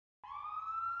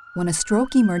When a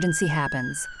stroke emergency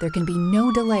happens, there can be no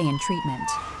delay in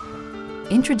treatment.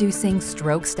 Introducing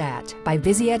StrokeStat by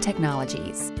Vizzia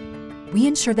Technologies. We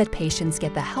ensure that patients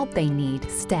get the help they need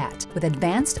stat with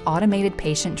advanced automated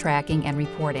patient tracking and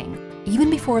reporting. Even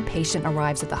before a patient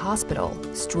arrives at the hospital,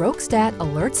 StrokeStat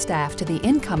alerts staff to the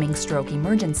incoming stroke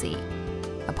emergency.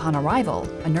 Upon arrival,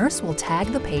 a nurse will tag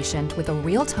the patient with a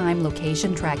real-time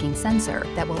location tracking sensor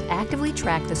that will actively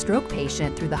track the stroke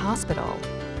patient through the hospital.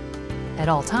 At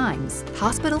all times,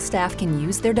 hospital staff can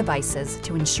use their devices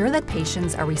to ensure that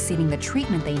patients are receiving the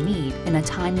treatment they need in a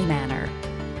timely manner.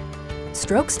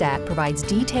 StrokeStat provides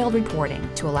detailed reporting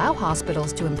to allow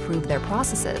hospitals to improve their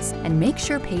processes and make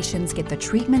sure patients get the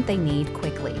treatment they need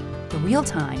quickly. The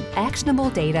real-time,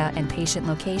 actionable data and patient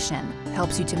location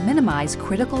helps you to minimize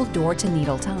critical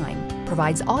door-to-needle time,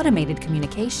 provides automated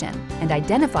communication, and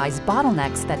identifies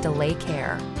bottlenecks that delay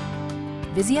care.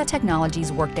 Vizzia Technologies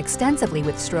worked extensively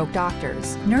with stroke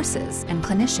doctors, nurses, and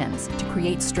clinicians to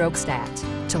create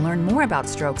StrokeStat. To learn more about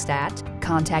StrokeStat,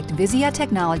 contact Vizzia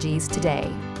Technologies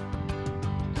today.